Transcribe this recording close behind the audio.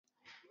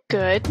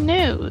Good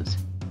news!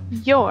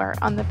 You're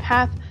on the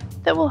path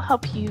that will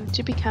help you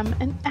to become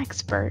an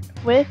expert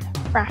with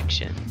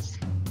fractions.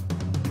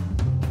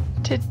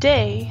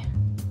 Today,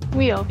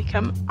 we'll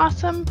become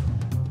awesome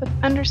with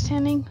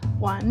understanding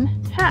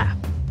 1/2.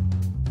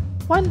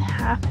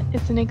 1/2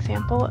 is an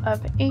example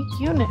of a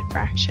unit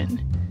fraction.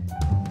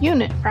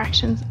 Unit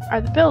fractions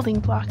are the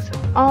building blocks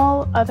of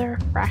all other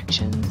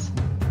fractions.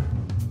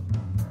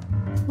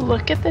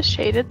 Look at the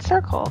shaded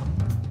circle.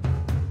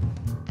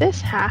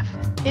 This half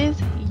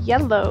is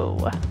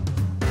yellow.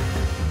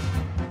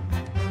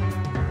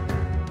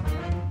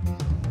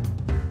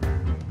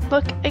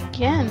 Look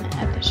again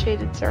at the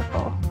shaded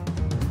circle.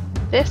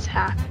 This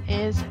half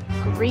is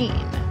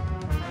green.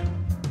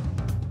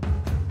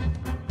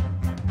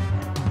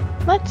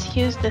 Let's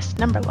use this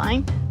number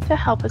line to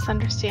help us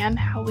understand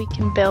how we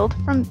can build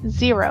from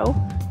 0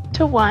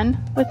 to 1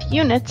 with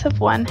units of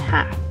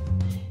 1/2.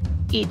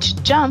 Each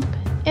jump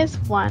is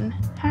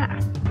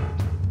 1/2.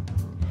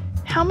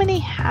 How many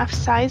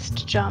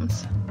half-sized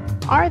jumps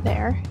are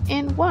there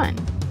in 1?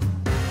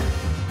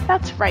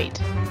 That's right,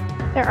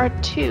 there are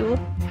 2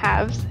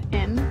 halves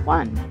in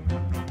 1.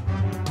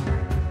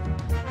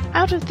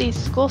 Out of these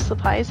school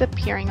supplies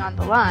appearing on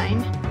the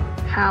line,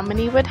 how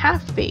many would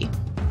half be?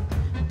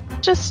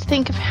 Just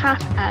think of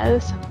half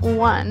as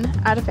 1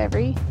 out of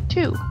every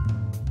 2.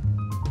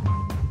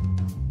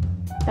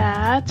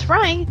 That's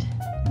right,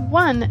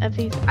 one of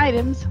these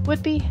items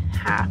would be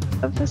half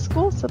of the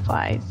school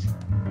supplies.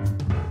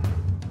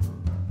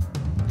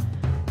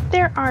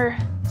 There are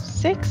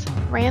 6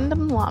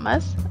 random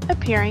llamas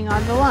appearing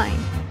on the line.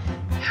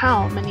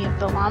 How many of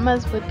the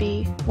llamas would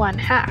be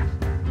 1/2?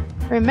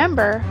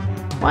 Remember,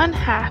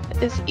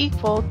 1/2 is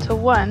equal to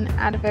 1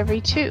 out of every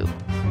 2.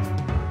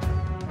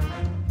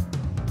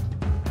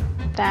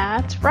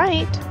 That's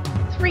right,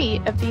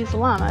 3 of these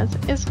llamas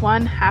is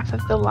 1/2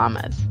 of the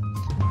llamas.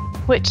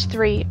 Which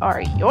 3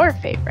 are your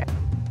favorite?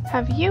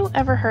 Have you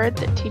ever heard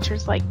that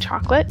teachers like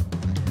chocolate?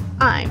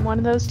 I'm one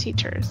of those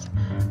teachers.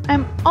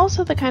 I'm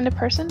also the kind of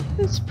person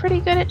who's pretty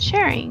good at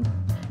sharing.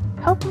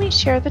 Help me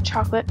share the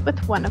chocolate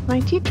with one of my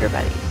teacher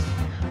buddies.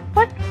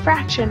 What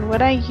fraction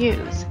would I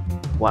use?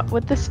 What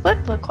would the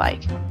split look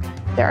like?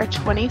 There are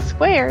 20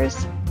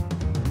 squares.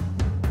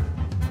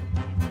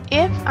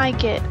 If I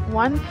get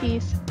 1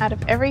 piece out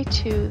of every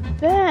 2,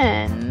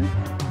 then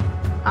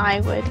I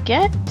would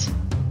get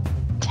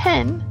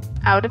 10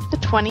 out of the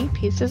 20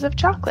 pieces of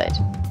chocolate.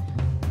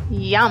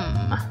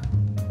 Yum!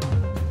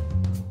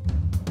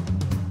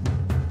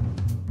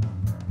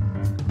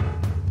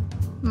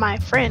 My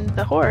friend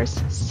the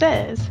horse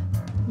says,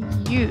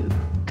 "You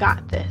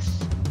got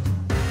this."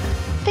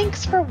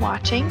 Thanks for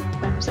watching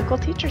Whimsical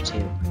Teacher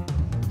Tube.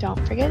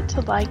 Don't forget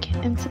to like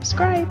and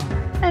subscribe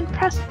and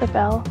press the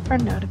bell for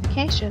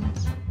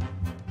notifications.